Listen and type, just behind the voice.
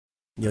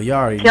Yo, y'all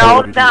already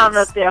hold it down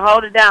up there.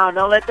 Hold it down.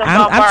 Don't let them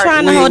I'm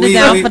trying to hold it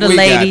down for the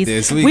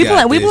ladies. We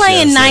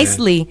playing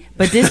nicely,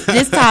 but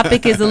this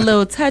topic is a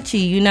little touchy,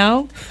 you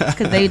know,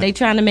 because they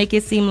trying to make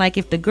it seem like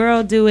if the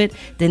girl do it,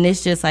 then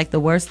it's just like the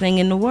worst thing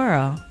in the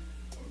world.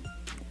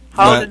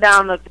 Hold it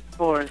down up there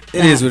for us.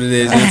 It is what it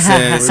is. You know what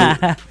I'm saying?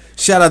 So,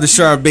 shout out to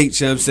Sharp Bates,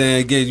 you know what I'm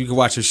saying? Again, you can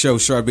watch her show,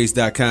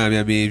 sharpbates.com.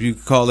 I mean, if you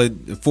call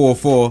it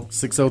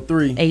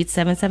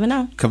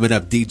 444-603-8770. Coming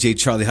up, DJ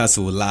Charlie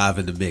Hustle live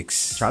in the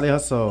mix. Charlie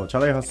Hustle.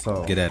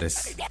 Get at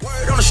us.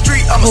 Word on the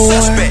street, I'm a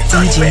suspect.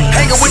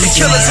 Hanging with the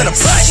killers in the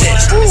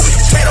projects.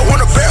 Tato on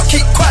the barrel,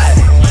 keep quiet.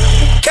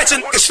 Catch a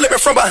nigga slipping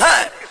from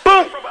behind.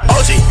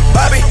 OG,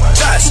 Bobby,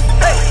 Josh.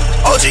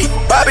 OG,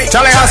 Bobby,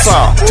 Charlie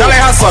Hustle. Charlie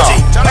Hustle. OG,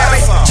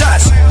 Bobby,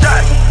 Josh.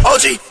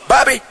 OG,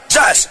 Bobby,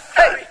 Josh.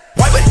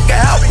 Wipe a nigga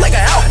out like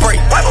an outbreak.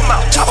 Wipe him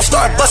out. Chopper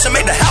start busting,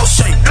 make the house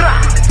shake.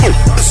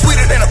 It's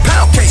sweeter than a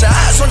pound cake. Your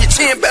eyes on your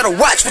chin, better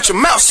watch what your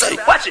mouth say.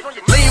 Watch it.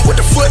 Lean with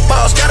the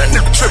footballs, got a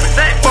nigga tripping.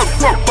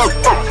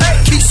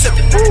 Keep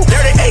sipping.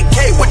 Dirty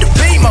AK with the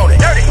beam on it.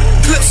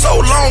 Clip so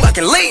long I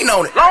can lean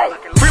on it.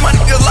 Free my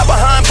nigga up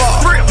behind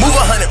bar. Move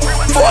 100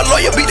 for a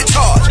lawyer, beat the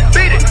charge.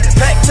 Beat it.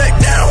 Pack tech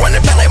down, run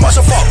it back like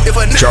Marshall Falk. If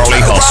a nigga Charlie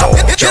Hustle.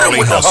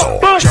 Charlie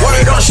Hustle.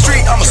 Word on the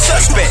street, I'm a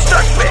suspect.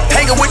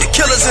 Hanging with the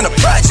killers in the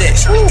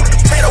projects.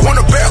 Tato on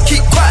the barrel,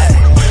 keep quiet.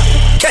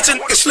 Catch a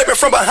nigga slipping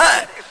from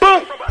behind.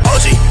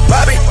 OG,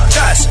 Bobby,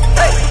 Josh.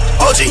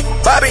 OG,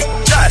 Bobby,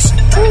 Josh.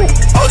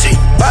 OG,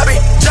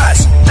 Bobby,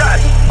 Josh.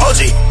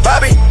 OG,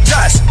 Bobby,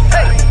 Josh.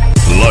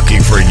 Lucky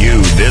for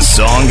you, this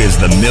song is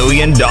the $1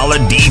 Million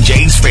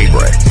DJ's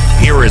favorite.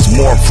 Here is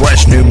more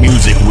fresh new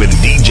music with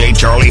DJ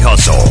Charlie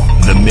Hustle,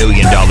 the $1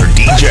 Million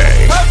DJ.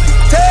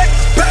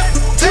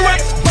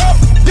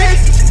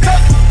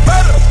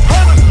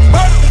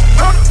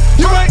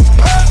 You ain't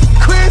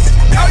Chris,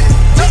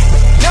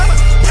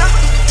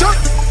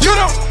 you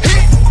don't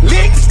hit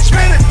licks,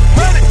 spinning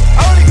money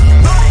on it.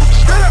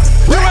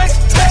 You ain't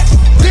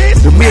this.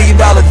 The $1 Million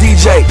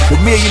DJ, the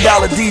 $1 Million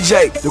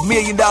DJ, the $1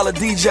 Million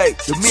DJ,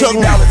 the $1 Million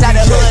DJ. Out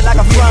the hood like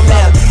I'm from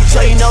there, so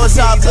you know it's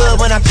all good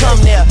when I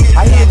come there.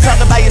 I hear you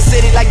talking about your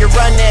city like you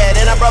run there.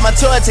 Then I brought my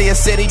tour to your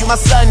city, you my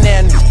son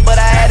there. But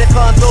I had to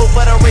come through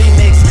for the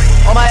remix.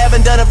 On my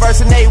haven't done a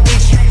verse in 8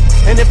 weeks.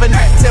 And if a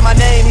nigga say my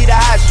name, he the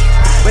hot shit.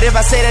 But if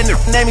I say that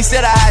name, he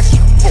still the hot shit.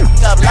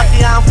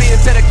 Lucky I don't feed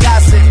into the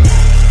gossip.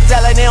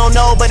 Tell like they don't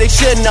know, but they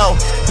should know.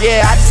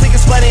 Yeah, I just think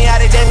it's funny how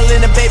they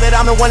dangling the baby, but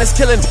I'm the one that's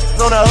killing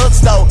on the hook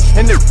stove.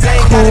 And the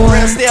ain't got the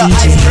grill still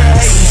ice cream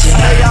hate. I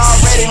know y'all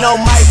already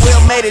know Mike Will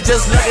made it.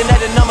 Just looking at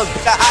the numbers,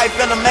 I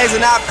feel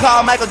amazing. I'll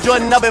call Michael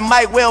Jordan up and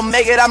Mike Will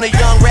make it. I'm the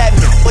young rap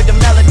with the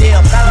melody deal.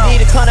 You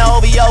need to come to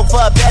OVO for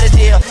a better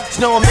deal.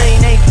 You know what I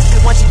mean? Ain't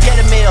once you get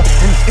a meal.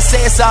 And you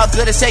say it's all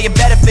good and say you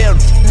better feel.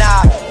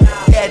 Nah,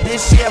 yeah,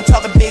 this shit I'm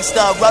talking big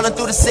stuff. Rolling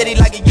through the city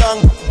like a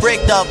young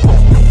bricked up.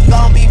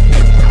 Gonna be.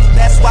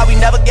 That's why we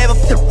never gave a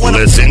f*** when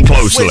listen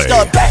closely. You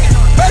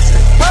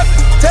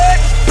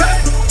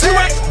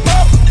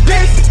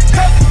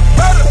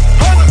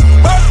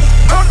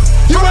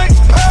ain't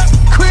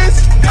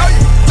Chris,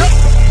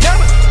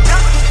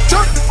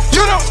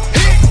 you don't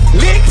hit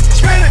lick,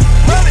 spinning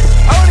money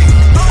on it.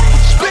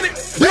 Spin it,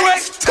 you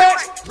ain't tech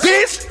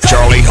this.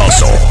 Charlie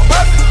Hustle.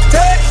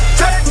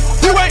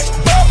 You ain't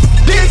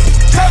this.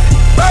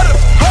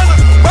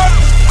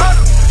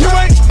 You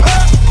ain't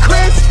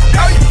Chris,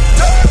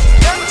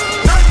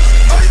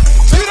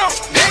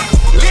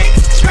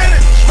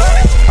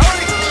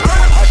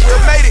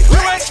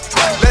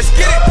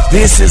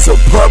 This is a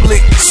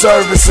public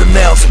service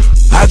announcement.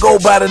 I go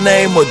by the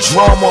name of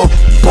Drama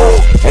Bull,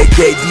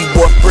 aka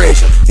D-Boy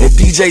Fresh, and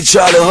DJ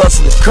Charlie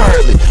Hustle is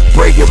currently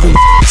breaking me.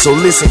 So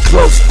listen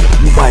close,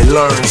 you might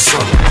learn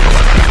something.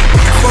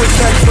 First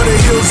back for the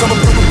hills, I'm a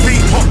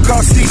repeat.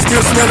 Car seat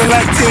still smelling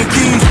like 10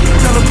 keys.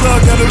 Tell a plug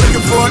that they're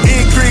looking for an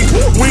increase.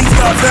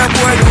 Wingstop, fat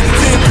boy,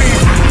 10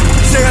 piece.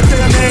 Say I tell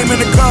your name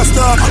in the car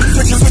stop.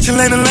 Switching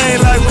lane to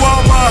lane like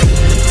Walmart.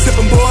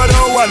 Sipping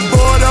Bordeaux, out in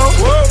Bordeaux.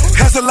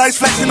 Has the lights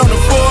flashing on the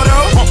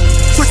Bordeaux.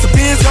 Switch the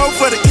Benzo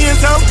for the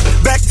Enzo.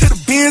 Back to the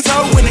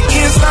Benzo when the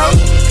end's low.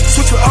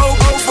 Switch your old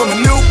from a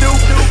new.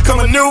 Come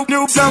a new.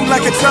 Something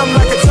like a.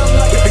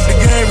 The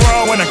game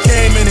raw when I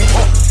came in it.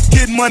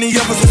 Getting money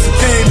ever since I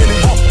came in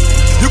it.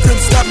 You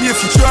couldn't stop me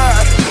if you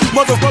tried.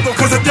 Mother,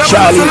 cause the devil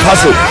Charlie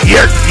Hustle.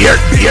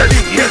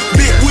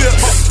 Big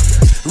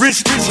whips.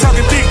 Rich,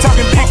 talking big.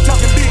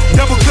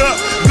 Double cup,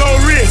 go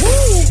wrist.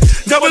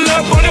 Double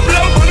up on the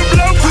blow.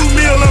 2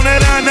 mil on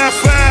that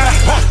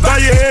I-95. Bow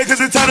your head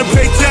cause it's time to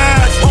pay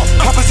tithes.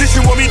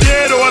 Opposition want me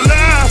dead or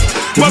alive.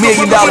 The $1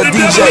 Million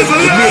DJ, the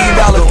 $1 Million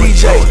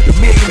DJ, the $1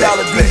 Million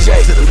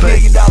DJ, the $1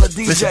 Million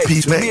DJ, Mr.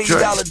 Peace, the $1 man, Million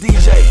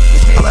DJ,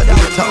 all I do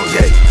is talk,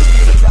 yeah.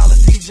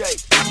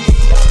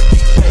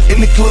 In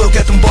the club,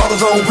 got them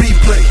bottles on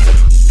replay.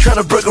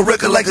 Tryna break a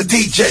record like a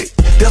DJ.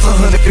 There's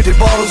 150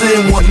 bottles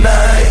in one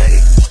night.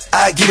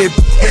 I get it,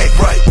 act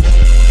right.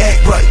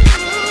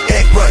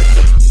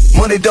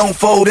 Money don't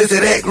fold, is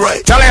it act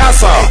right? Charlie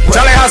Hustle.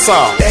 Charlie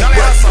Hustle. Act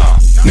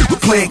right. Nigga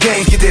playing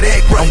games, get that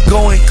act right. I'm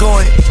going,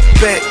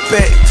 back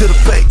to the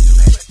bank.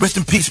 Rest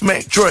in peace,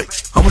 Mac Drake.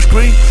 I'm a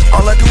scream,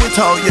 all I do is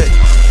talk, yeah.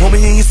 Woman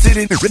in your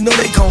city, know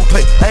they gon'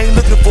 pay. I ain't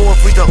looking for a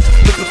freako,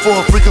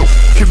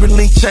 Cuban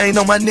link chain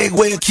on my neck,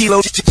 weigh a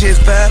kilo.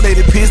 Just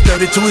violated, piss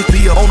dirty to his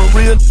PO. On a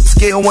real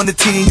scale, 1 to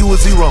 10, you a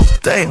 0.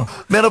 Damn,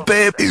 met a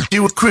bad bitch,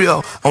 you a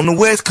Creole. On the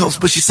West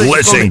Coast, but she say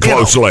listen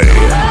closely.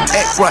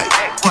 Act right,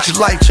 get your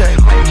life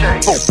changed.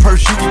 Oh,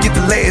 purse, you can get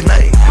the last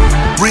name.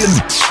 Real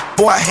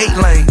boy, I hate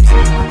lame.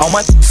 On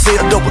my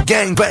sell dope a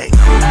gang bang.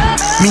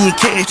 Me and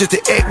Cash just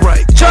to act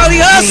right. Charlie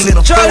Hustle. In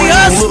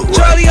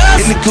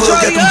the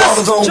club, got them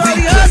bottles on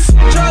replay.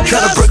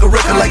 Tryna break a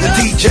record like a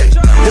DJ.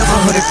 There's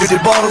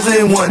 150 bottles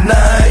in one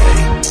night.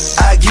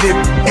 I get it,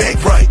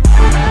 act right.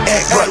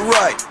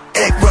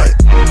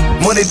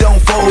 Money don't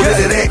fold, let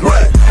it act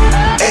right.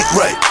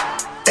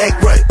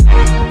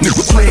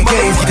 Nigga playing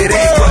games, get that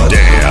act right.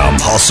 Damn,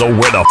 Hustle,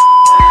 where the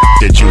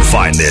did you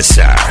find this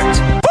at?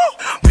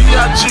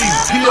 B.I.G.,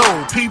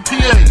 P.O.,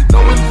 P.P.A., no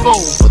info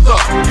for the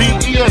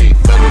DEA.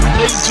 Federal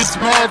agents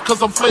mad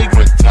cause I'm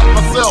flagrant. Tap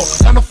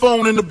myself and the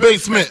phone in the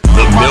basement. The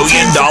 $1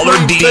 million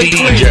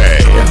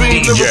DJ.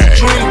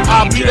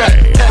 I'll be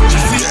that. Catch you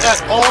see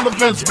at all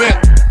events bent.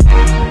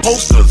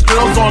 Posters,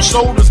 girls on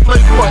shoulders,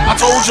 Playboy. I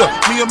told ya,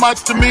 me and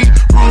Mike's to me,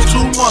 bruise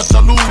too much,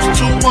 I lose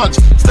too much.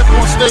 Step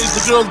on stage,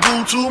 the girls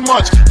do too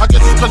much. I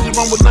guess it's cause you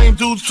run with lame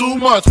dudes too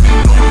much. Me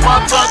lose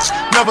my touch,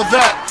 never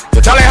that.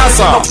 Charlie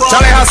Hustle.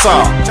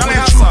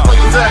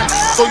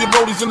 Throw your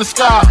roadies in the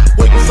sky,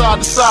 wave from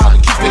side to side, and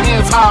keep your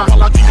hands high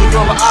while I give your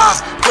girl an eye.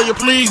 Play it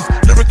please,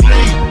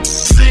 lyrically.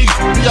 C,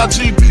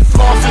 B.I.G. be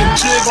flossing,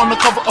 jig on the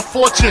cover of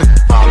Fortune.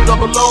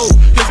 500.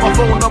 Here's my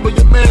phone number,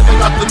 your man, they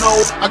got the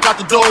know. I got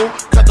the dough,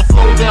 got the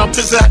flow down,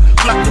 pizzat,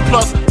 black and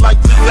plus, like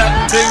Zizat,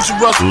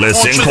 dangerous.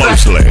 Listen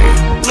closely.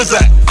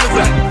 Blizzat.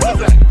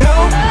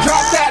 Don't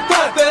drop that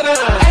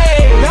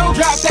hey, don't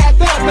drop that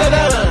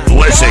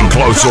Listen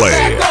closely.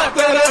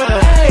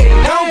 Hey,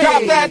 don't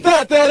drop that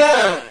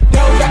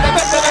don't drop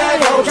that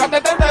don't drop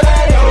that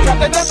hey, don't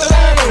drop that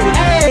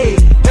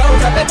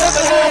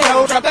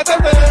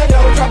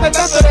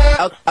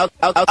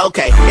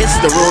Okay, it's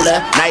the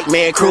ruler,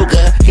 Nightmare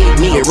Kruger. Keep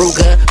me a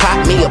Ruger,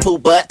 pop me a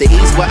poop butt. The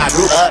East where I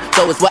grew up,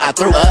 so it's what I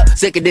threw up.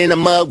 Sicker than a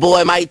mug,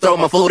 boy, might throw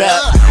my food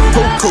up.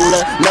 Poop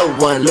cooler, no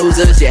one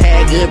losers. You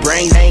had good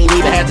brains, ain't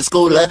even had the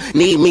schooler.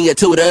 Need me a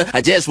tutor,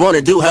 I just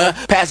wanna do her.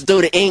 Pass it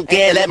through the ink,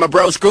 yeah, let my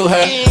bro screw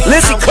her.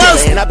 Listen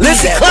close.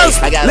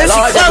 I got a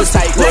large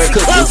appetite for a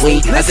cookie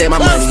weed. I said my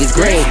money is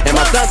green, and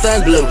my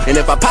son's blue. And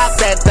if I pop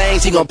that thing,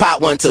 she gon'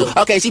 pop one too.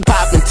 Okay, she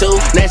poppin' two,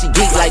 now she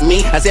geek like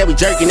me. I said we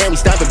jerking and we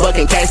stumpin', but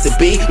can't catch the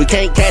beat. We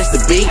can't catch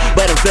the beat,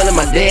 but I'm feeling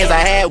my dance. I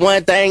had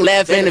one thing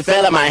left and it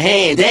fell in my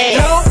hand.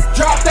 Damn. Don't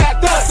drop that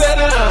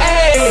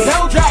hey,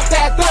 don't drop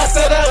that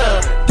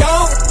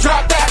don't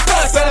drop that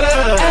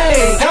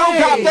hey, don't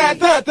drop that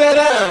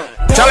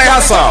Charlie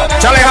Hustle.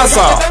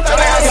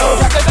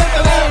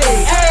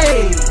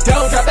 Hey,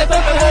 don't drop that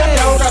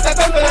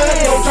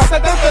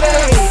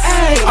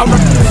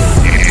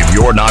If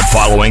you're not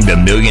following the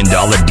 $1 Million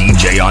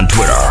DJ on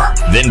Twitter,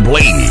 then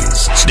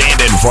please stand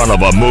in front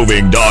of a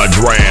moving Dodge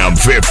Ram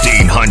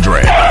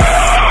 1500.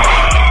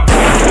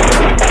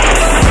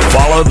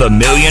 Follow the $1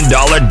 Million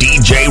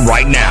DJ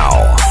right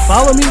now.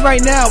 Follow me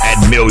right now at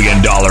 $1 Million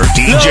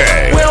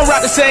DJ. Look, we don't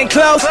rock the same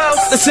clothes,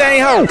 the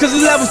same hoe, cause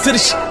it's levels to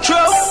the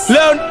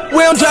Look, we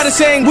don't try the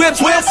same whips,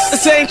 the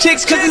same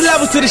chicks, cause it's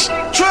levels to the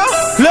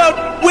Look,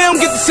 we don't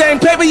get the same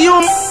paper, you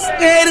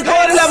and go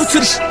the levels to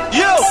the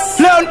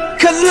Look,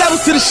 cause it's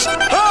levels to the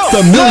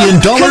The $1 Million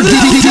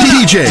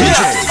DJ.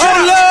 Oh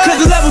Lord, cause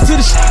it's levels to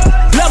the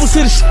levels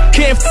to the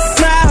can't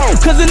my hoe,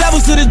 cause it's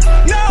levels to the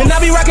and I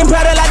be rocking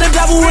powder like the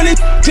devil when it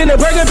in the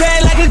burger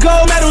bag like a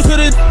gold medal to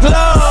the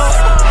Lord.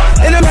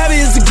 And I'm happy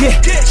as a get,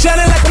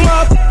 shining like a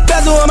motherfucker,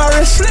 bezel on my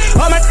wrist.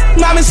 All my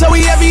mommy so we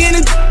heavy in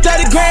it,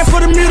 30 grand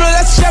for the mule,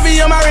 that's Chevy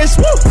on my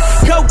wrist. Woo,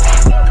 go,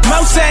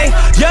 Mosang,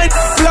 young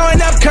blowing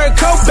up Kurt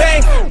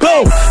Cobain.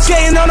 Boom,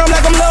 skating on them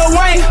like I'm Lil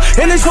Wayne.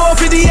 In this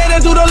 458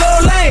 and through the low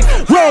lane.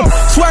 Room,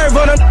 swerve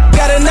on them,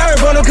 got a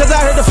nerve on them, cause I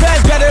heard the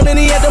flash better than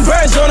he had them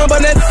birds on them. But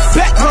then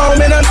back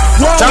home and I'm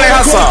wrong. Charlie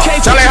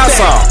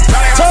Hustle.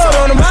 Told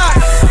on them high.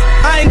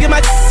 I ain't get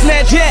my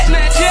snatch yet.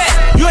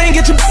 You ain't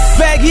get your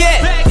bag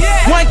yet.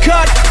 One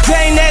card,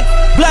 dang that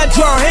blood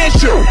drawn hand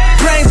shoot.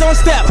 Brains on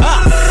step.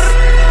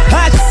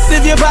 Hot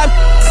if you pop.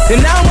 And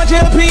I don't want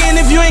your opinion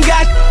if you ain't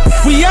got.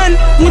 We young,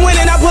 we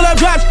winning, I pull up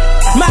drops.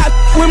 My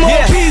with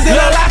more keys than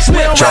a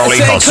locksmith.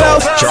 Charlie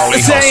Hustle.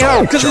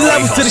 Cause it's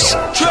levels to the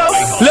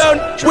Load,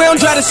 we don't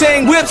try the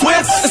same whips,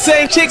 the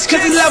same chicks,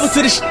 cause it's levels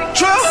to the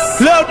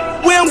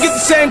Load, we don't get the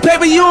same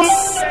paper, you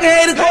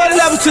and go the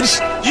levels to the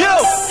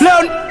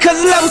Load, cause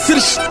it's levels to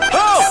the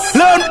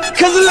Load,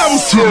 cause it's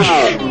levels to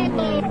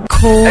the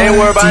Ain't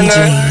worried about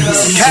nothing.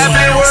 Cap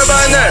ain't worried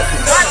about nothing.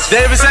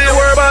 Davis ain't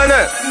worried about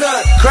nothing.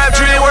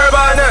 Crabtree ain't worried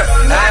about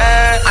nothing.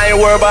 I ain't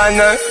worried about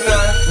nothing.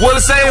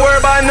 Willis ain't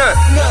worried about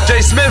nothing. J.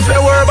 Smith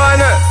ain't worried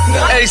about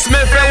nothing. A.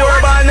 Smith ain't worried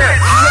about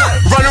nothing.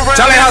 Run around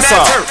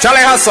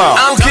Charlie Hustle.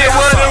 I don't care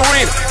what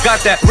arena.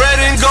 Got that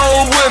red and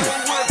gold women.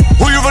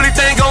 Who you really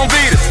think gon'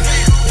 beat us?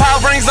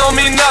 Power rings don't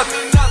mean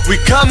nothing. We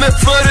coming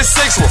for the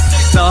 6 one.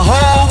 The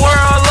whole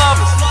world love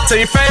us. Tell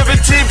your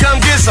favorite team,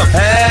 come get some.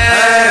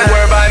 Hey,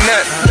 worry about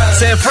nothing.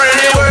 San Fran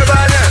ain't worry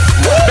about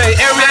nothing. Bay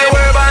Area ain't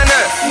worry about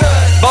nothing.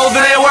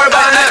 Boulder ain't worry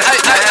about nothing.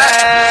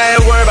 Hey,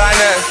 worry about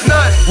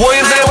nothing.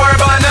 Williams ain't worry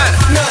about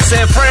nothing.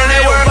 San Fran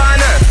ain't worry about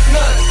nothing.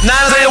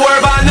 Niners ain't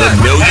worry about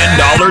nothing. The $1 million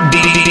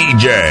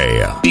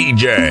DJ.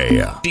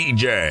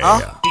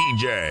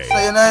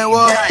 Say your name,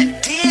 what?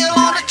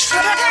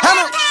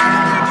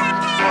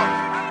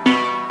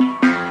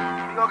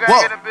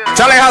 Whoa.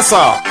 Charlie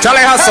Hustle.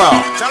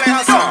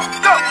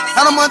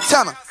 Hanna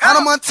Montana.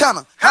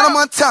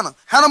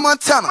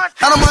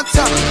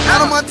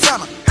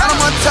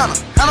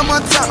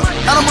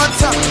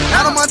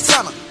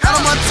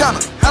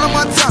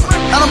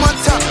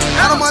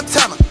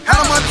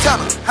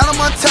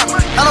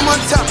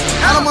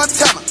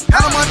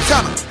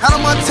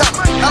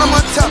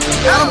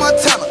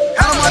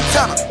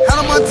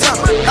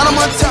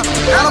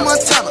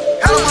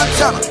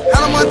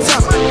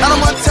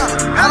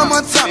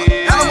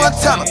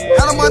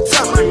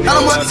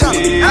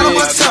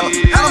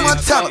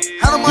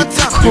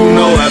 You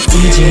know I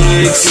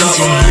fix up.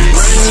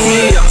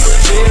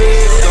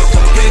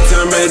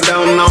 Turn me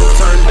down, I'm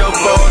turned up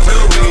all the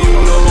way. You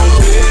know I'm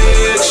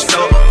fixed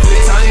up.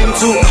 Time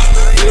to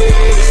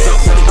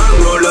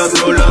roll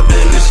up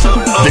and it's up.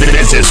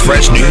 This is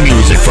fresh new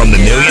music from the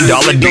 $1 Million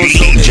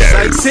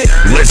DJ.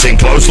 Listen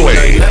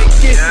closely.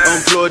 I'm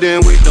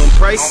floating with them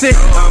price it.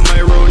 I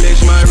might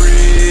Rolex my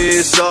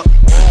wrist up.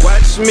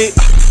 Watch me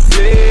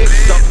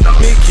flex up.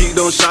 Me keep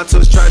those shots,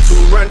 try to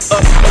run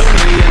up.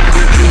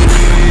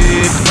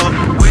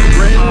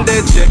 Run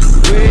that check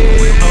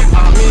way up.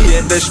 Me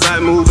at the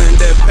stride moving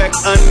that pack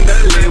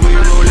underlay. We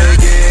roll that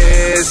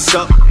gas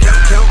up.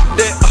 Count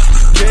that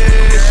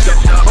cash up.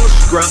 I'm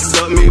scrubbed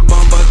up, me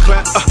bumper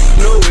clap.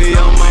 No way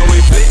on my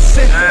way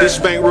flexing. This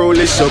bankroll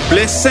is a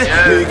blessing.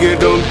 Nigga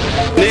don't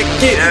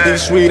naked.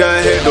 This sweet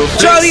I had to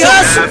flex. Charlie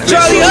Hustle.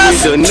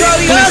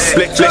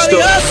 Flex the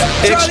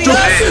extra.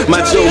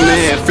 Macho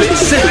man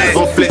flexing.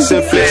 I'm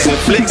flexing. I'm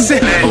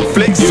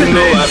flexing. You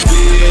know I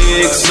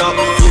flex up.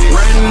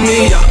 Run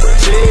me up.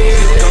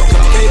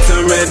 Can't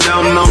turn me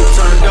down. I'm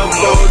turned up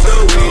all the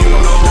way. You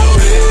know I'm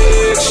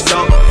flexed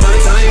up.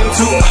 Time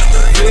to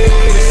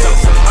flex up.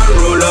 I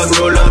roll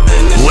up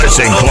and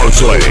listen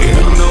closely.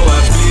 You know I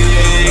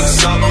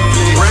flex up.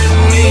 Run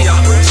me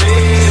up.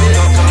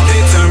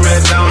 Can't turn me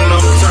down.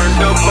 I'm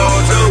turned up all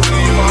the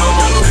way. You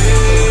know I'm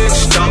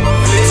flexed up.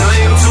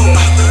 Time to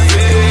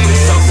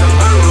flex up. I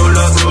roll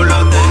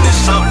up and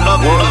it's up.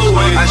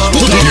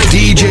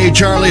 DJ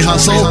Charlie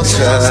Hustle.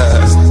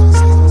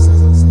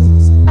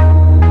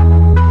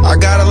 I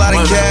got a lot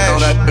of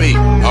cash.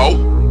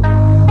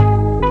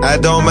 I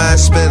don't mind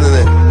spending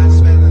it.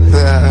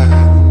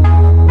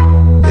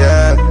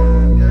 Yeah.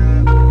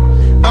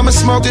 I'ma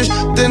smoke this,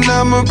 then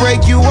I'ma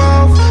break you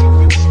off.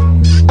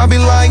 I'll be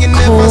lying if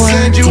I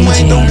said you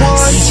ain't the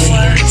one.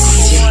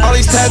 All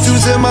these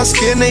tattoos in my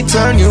skin, they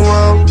turn you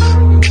on.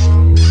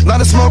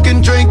 Lot of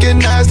smoking, drinking,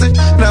 nasty,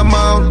 and I'm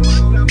on.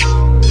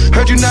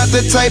 Heard you not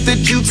the type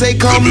that you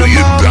take home $1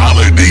 Million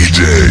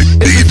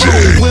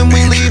DJ. When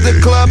we leave the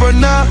club or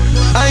not,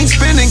 I ain't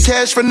spending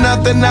cash for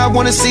nothing. I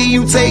wanna see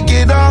you take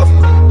it off.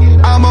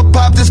 I'ma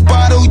pop this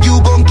bottle,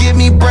 you gon' give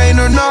me brain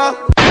or not?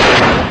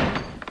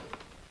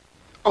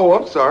 Oh,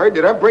 I'm sorry.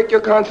 Did I break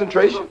your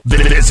concentration?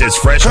 This is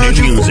fresh new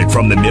music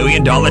from the $1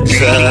 Million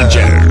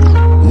DJ.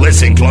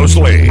 Listen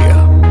closely.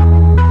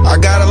 I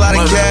got a lot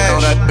of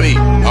cash.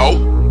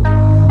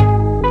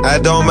 I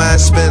don't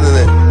mind spending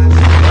it.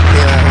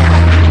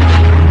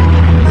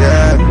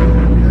 Yeah.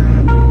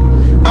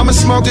 I'ma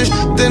smoke this,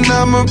 then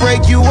I'ma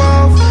break you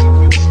off.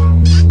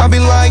 I'll be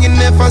lying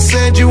if I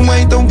said you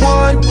ain't the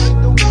one.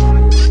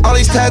 All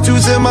these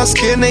tattoos in my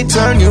skin, they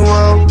turn you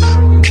on.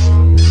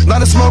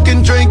 Lot of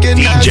smoking, drinking,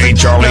 DJ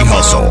Charlie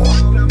Hustle.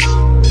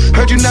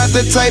 Heard you not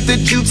the type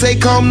that you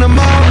take home the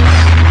most.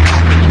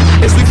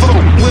 Is we vote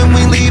when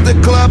we leave the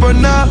club or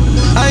not?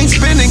 I ain't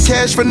spending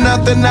cash for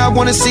nothing. I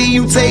wanna see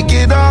you take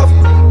it off.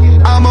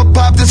 I'ma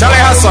pop this Charlie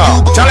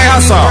Hustle.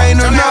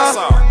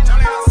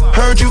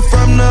 Heard you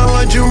from the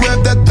hood, you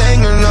rep that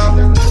thing or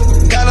no?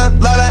 Got a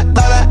lot of,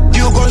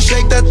 you gon'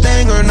 shake that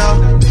thing or no?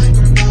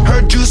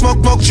 Heard you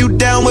smoked you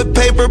down with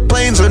paper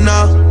planes or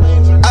no?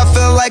 I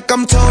feel like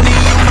I'm Tony,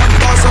 you my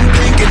boss, I'm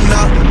thinking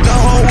now. The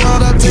whole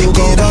world, I'll take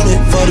it on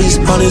it for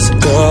these monies,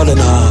 girl, and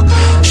all.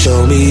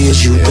 Show me is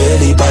you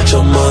really about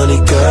your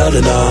money, girl,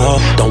 and all.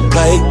 Don't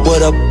play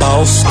with a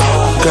boss,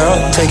 girl,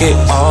 take it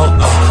all.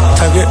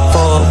 Take it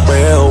for a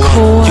real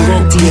one, you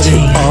gon' get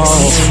it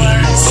all.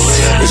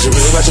 Is you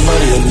really about your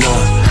money or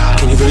not?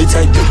 Can you really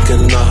take dick or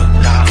not?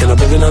 Can I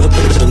bring another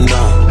bitch or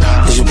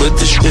not? Is you with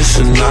this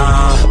or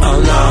not? Oh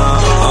no,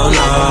 oh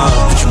no.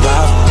 Would you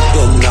ride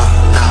or not?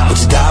 Would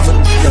you dive or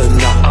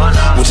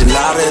not? Would you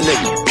lie to a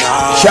nigga?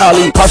 Nah.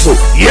 Charlie Hustle.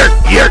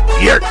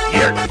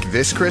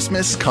 This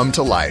Christmas, come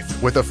to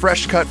life with a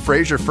fresh cut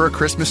Fraser fir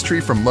Christmas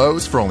tree from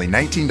Lowe's for only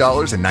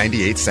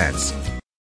 $19.98.